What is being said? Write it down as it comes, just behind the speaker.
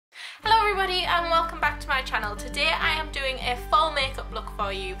everybody and welcome back to my channel. Today I am doing a fall makeup look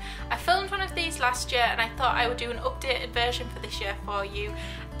for you. I filmed one of these last year and I thought I would do an updated version for this year for you.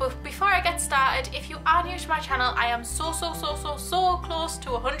 But before I get started, if you are new to my channel, I am so close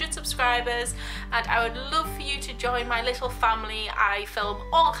to 100 subscribers and I would love for you to join my little family. I film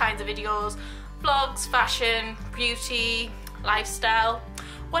all kinds of videos, vlogs, fashion, beauty, lifestyle,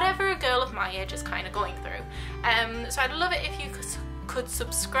 whatever a girl of my age is kind of going through. So I'd love it if you could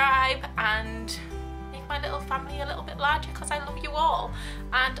subscribe and make my little family a little bit larger because I love you all.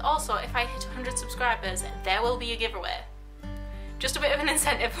 And also, if I hit 100 subscribers, there will be a giveaway. Just a bit of an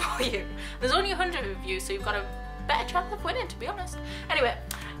incentive for you. There's only 100 of you, so you've got a better chance of winning, to be honest. Anyway,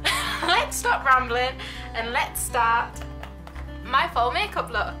 let's stop rambling and let's start my fall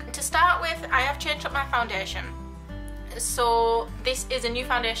makeup look. To start with, I have changed up my foundation. So this is a new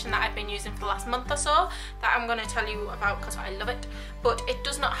foundation that I've been using for the last month or so that I'm going to tell you about because I love it, but it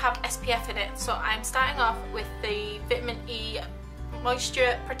does not have SPF in it. So I'm starting off with the Vitamin E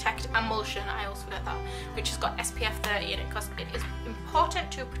Moisture Protect Emulsion, I always forget that, which has got SPF 30 in it because it is important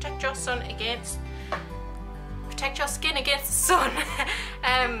to protect your skin against the sun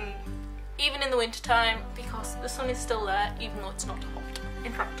even in the winter time, because the sun is still there even though it's not hot.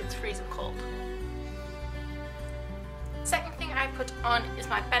 In fact, it's freezing cold. Second thing I put on is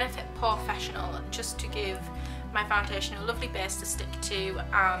my Benefit Professional, just to give my foundation a lovely base to stick to,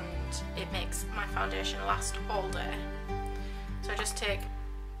 and it makes my foundation last all day. So I just take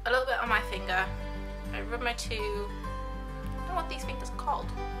a little bit on my finger, I rub my two, I don't know what these fingers are called,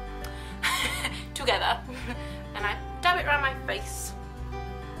 together, and I dab it around my face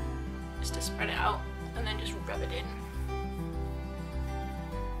just to spread it out, and then just rub it in.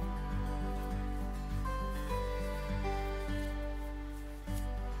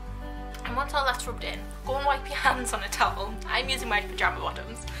 And once all that's rubbed in, go and wipe your hands on a towel. I'm using my pyjama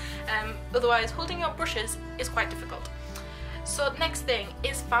bottoms, otherwise holding your brushes is quite difficult. So next thing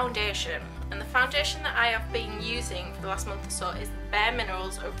is foundation, and the foundation that I have been using for the last month or so is the Bare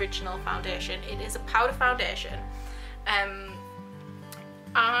Minerals Original Foundation. It is a powder foundation.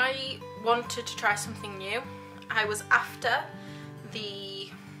 I wanted to try something new. I was after the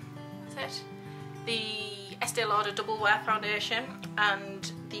Estee Lauder Double Wear Foundation,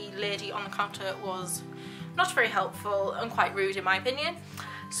 and the lady on the counter was not very helpful and quite rude in my opinion.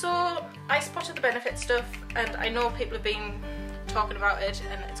 So I spotted the Benefit stuff, and I know people have been talking about it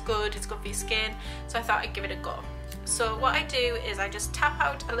and it's good for your skin, so I thought I'd give it a go. So what I do is I just tap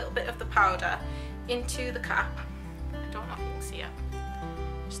out a little bit of the powder into the cap. I don't know if you can see it.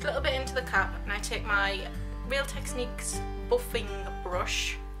 Just a little bit into the cap, and I take my Real Techniques buffing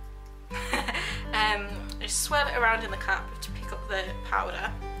brush I just swirl it around in the cap to pick up the powder,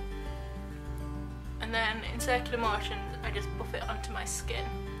 and then in circular motion I just buff it onto my skin.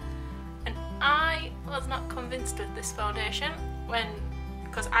 And I was not convinced with this foundation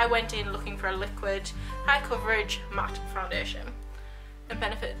because I went in looking for a liquid, high coverage matte foundation, and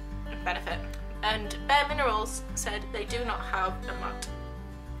Benefit and Bare Minerals said they do not have a matte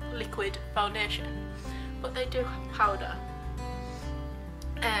liquid foundation, but they do have powder.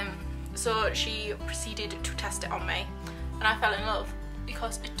 So she proceeded to test it on me, and I fell in love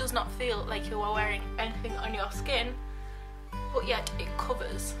because it does not feel like you are wearing anything on your skin, but yet it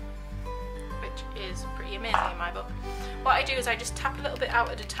covers, which is pretty amazing in my book. What I do is I just tap a little bit out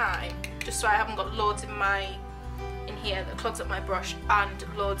at a time, just so I haven't got loads in here that clogs up my brush, and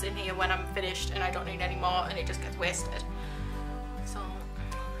loads in here when I'm finished and I don't need any more and it just gets wasted. So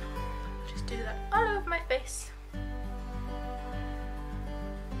just do that all over my face.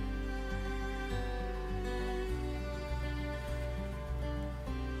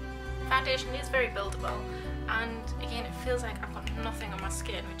 Foundation is very buildable, and again it feels like I've got nothing on my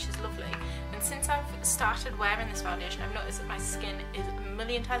skin, which is lovely. And since I've started wearing this foundation, I've noticed that my skin is a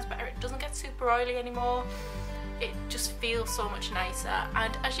million times better. It doesn't get super oily anymore, it just feels so much nicer.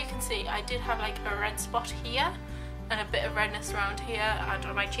 And as you can see, I did have like a red spot here and a bit of redness around here and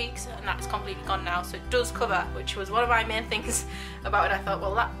on my cheeks, and that's completely gone now, so it does cover, which was one of my main things about it. I thought,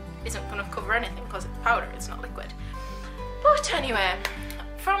 well, that isn't going to cover anything because it's powder, it's not liquid. But anyway,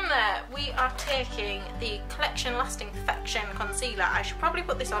 from there we are taking the Collection Lasting Perfection Concealer. I should probably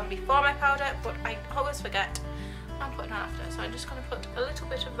put this on before my powder, but I always forget I'm putting it on after, so I'm just going to put a little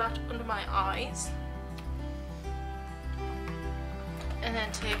bit of that under my eyes, and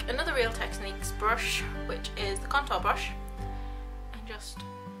then take another Real Techniques brush, which is the contour brush, and just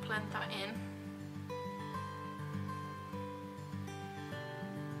blend that in.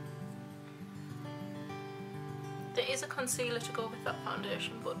 There is a concealer to go with that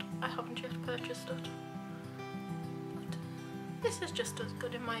foundation, but I haven't yet purchased it. But this is just as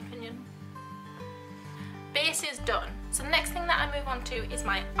good in my opinion. base is done. So the next thing that I move on to is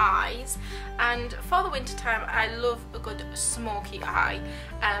my eyes, and for the winter time I love a good smoky eye,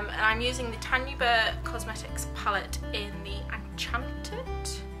 and I'm using the Tanya Cosmetics palette in the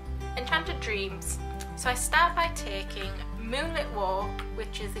Enchanted Dreams. So I start by taking Moonlit Walk,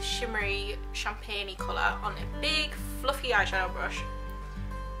 which is the shimmery champagne colour, on a big fluffy eyeshadow brush,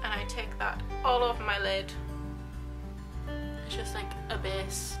 and I take that all over my lid. It's just like a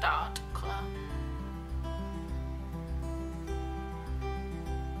base start colour.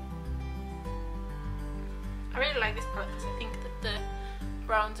 I really like this palette because I think that the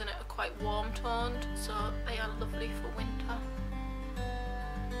browns in it are quite warm toned, so they are lovely for winter.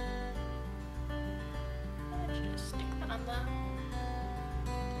 Let's just stick that on there.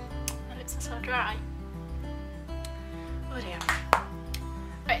 My lips are so dry. Oh dear.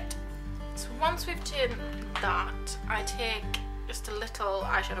 Right, so once we've done that, I take just a little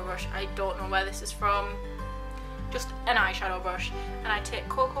eyeshadow brush. I don't know where this is from, just an eyeshadow brush, and I take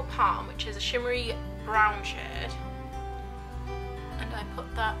Cocoa Palm, which is a shimmery brown shade, and I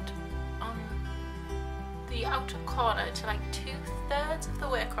put that on the outer corner to like 2/3 of the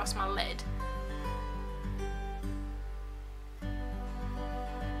way across my lid.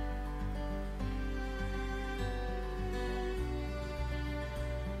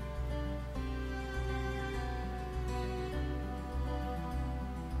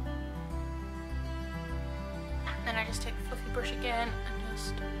 Then I just take a fluffy brush again and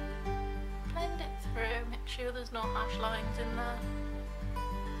just blend it through, make sure there's no harsh lines in there.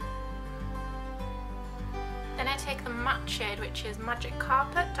 Then I take the matte shade, which is Magic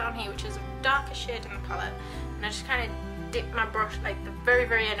Carpet down here, which is a darker shade in the palette, and I just kind of dip my brush, like the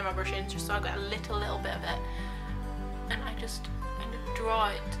very end of my brush in, just so I get a little bit of it, and I just kind of draw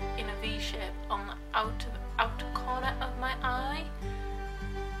it in a V shape on the outer corner of my eye.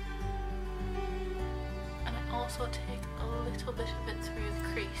 And I also take a little bit of it through the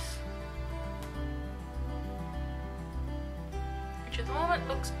crease, which at the moment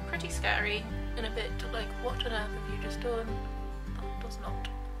looks pretty scary and a bit like, what on earth have you just done? That does not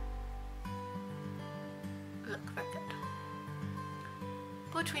look very good.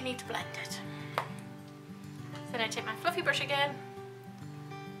 But we need to blend it. So then I take my fluffy brush again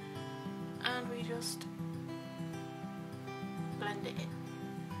and we just blend it in.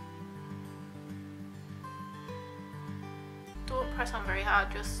 Don't press on very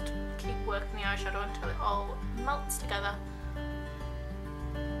hard, just keep working the eyeshadow until it all melts together.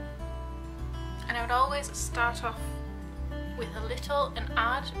 And I would always start off with a little and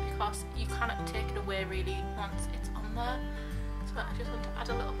add, because you cannot take it away really once it's on there. So I just want to add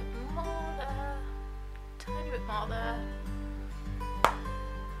a little bit more there, tiny bit more there, and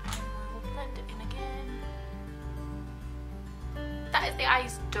we'll blend it in again. That is the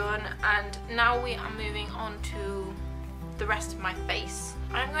eyes done, and now we are moving on to the rest of my face.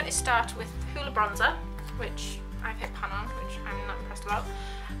 I'm going to start with Hoola Bronzer, which I've hit pan on, which I'm not impressed about.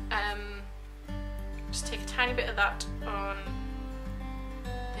 Just take a tiny bit of that on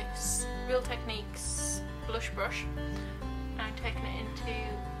this Real Techniques blush brush, and I'm taking it into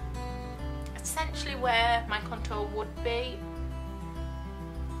essentially where my contour would be.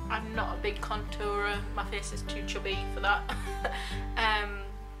 I'm not a big contourer, my face is too chubby for that.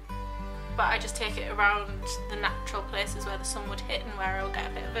 But I just take it around the natural places where the sun would hit and where I'll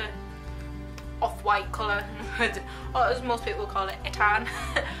get a bit of a off-white colour, or as most people call it, a tan,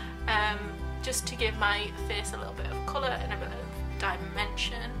 just to give my face a little bit of colour and a bit of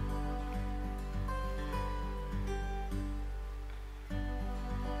dimension.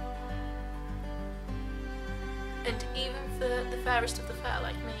 And even for the fairest of the fair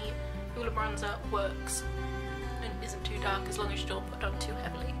like me, Hoola Bronzer works and isn't too dark as long as you don't put it on too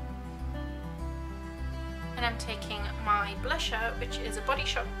heavily. And I'm taking my blusher, which is a Body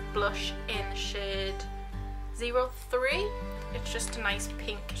Shop blush in the shade 03. It's just a nice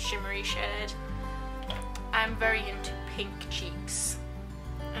pink shimmery shade. I'm very into pink cheeks,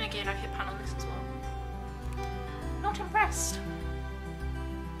 and again I've hit pan on this as well. Not impressed.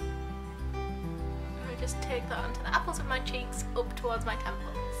 I just take that onto the apples of my cheeks up towards my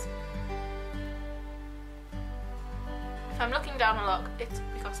temples. If I'm looking down a lot, it's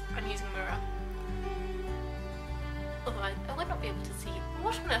because I'm using a mirror. Otherwise I would not be able to see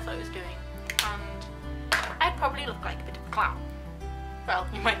what on earth I was doing, and I'd probably look like a bit of a clown. Well,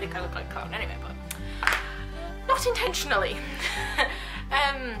 you might think I look like a clown anyway, but not intentionally.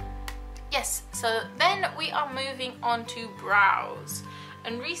 Yes, so then we are moving on to brows,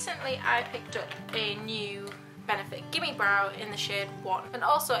 and recently I picked up a new Benefit Gimme Brow in the shade 1, and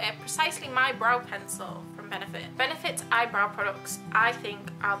also a Precisely My Brow Pencil from Benefit. Benefit's eyebrow products I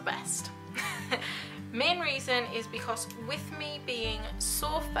think are best. Main reason is because with me being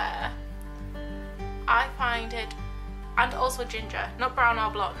so fair, I find it, and also ginger, not brown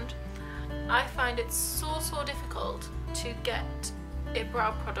or blonde, I find it so difficult to get a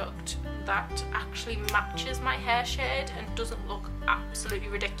brow product that actually matches my hair shade and doesn't look absolutely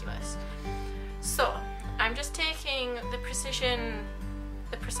ridiculous. So I'm just taking the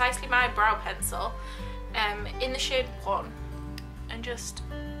Precisely My brow pencil in the shade 1 and just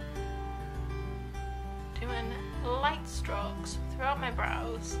doing light strokes throughout my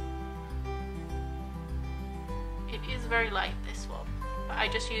brows. It is very light, this one, but I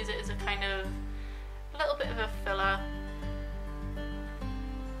just use it as a kind of little bit of a filler.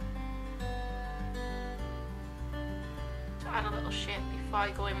 To add a little shape before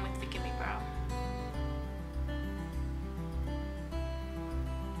I go in with the Gimme Brow.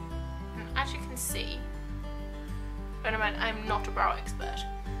 And as you can see, and I'm not a brow expert,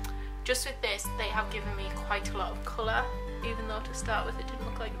 just with this they have given me quite a lot of colour, even though to start with it didn't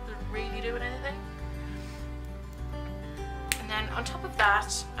look like it was really doing anything. And then on top of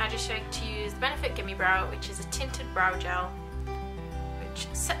that, I just like to use the Benefit Gimme Brow, which is a tinted brow gel, which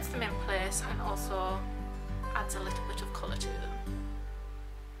sets them in place and also adds a little bit of colour to them.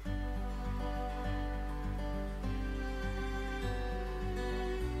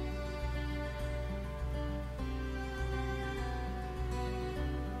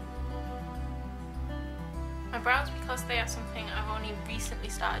 My brows, because they are something I've only recently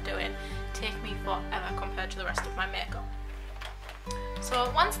started doing, take me forever compared to the rest of my makeup. So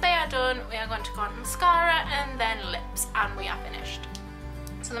once they are done, we are going to go on mascara and then lips, and we are finished.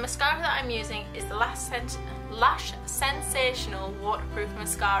 So the mascara that I'm using is the Lash Sensational Waterproof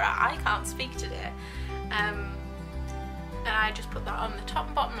Mascara. I can't speak today. And I just put that on the top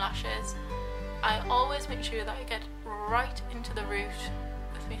and bottom lashes. I always make sure that I get right into the root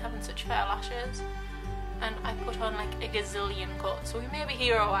with me having such fair lashes. And I put on like a gazillion coats, so we may be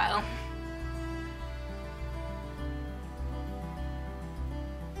here a while.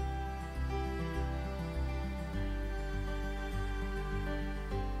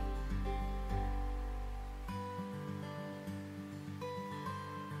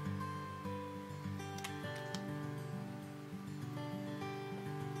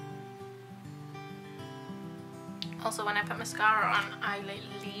 Also, when I put mascara on, I like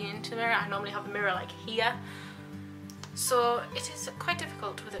lean into the mirror. I normally have the mirror like here, so it is quite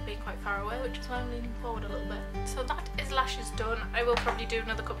difficult with it being quite far away, which is why I'm leaning forward a little bit. So that is lashes done. I will probably do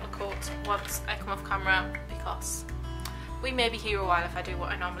another couple of coats once I come off camera, because we may be here a while if I do what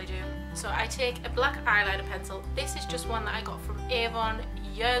I normally do. So I take a black eyeliner pencil. This is just one that I got from Avon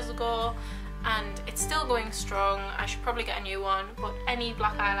years ago, and it's still going strong. I should probably get a new one, but any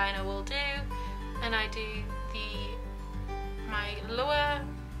black eyeliner will do. And I do my lower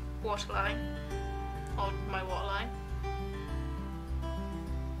waterline, or my waterline,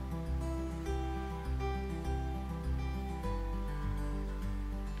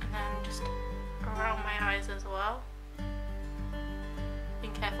 and then just around my eyes as well.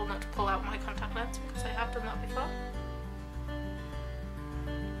 Being careful not to pull out my contact lens, because I have done that before.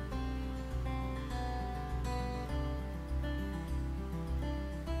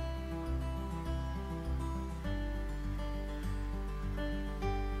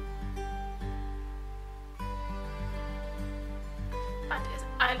 That is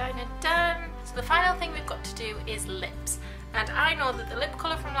eyeliner done. So the final thing we've got to do is lips. And I know that the lip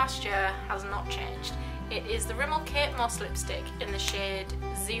colour from last year has not changed. It is the Rimmel Kate Moss lipstick in the shade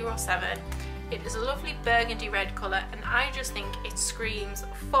 07. It is a lovely burgundy red colour, and I just think it screams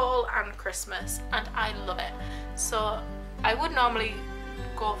fall and Christmas, and I love it. So I would normally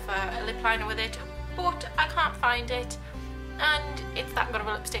go for a lip liner with it, but I can't find it, and it's that good of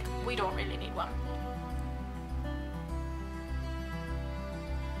a lipstick, we don't really need one.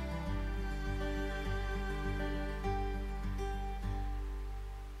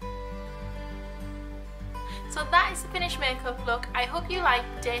 So that is the finished makeup look. I hope you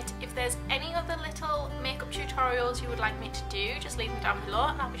liked it. If there's any other little makeup tutorials you would like me to do, just leave them down below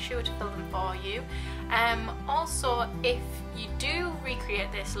and I'll be sure to fill them for you. Also, if you do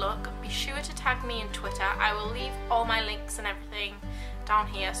recreate this look, be sure to tag me on Twitter. I will leave all my links and everything down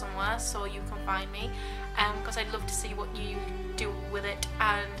here somewhere so you can find me, because I'd love to see what you do with it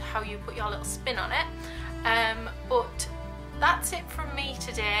and how you put your little spin on it. But that's it from me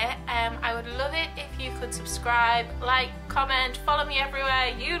today. I would love it if you could subscribe, like, comment, follow me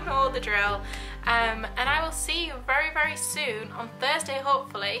everywhere, you know the drill. And I will see you very, very soon, on Thursday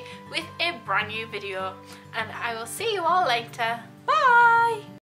hopefully, with a brand new video. And I will see you all later. Bye!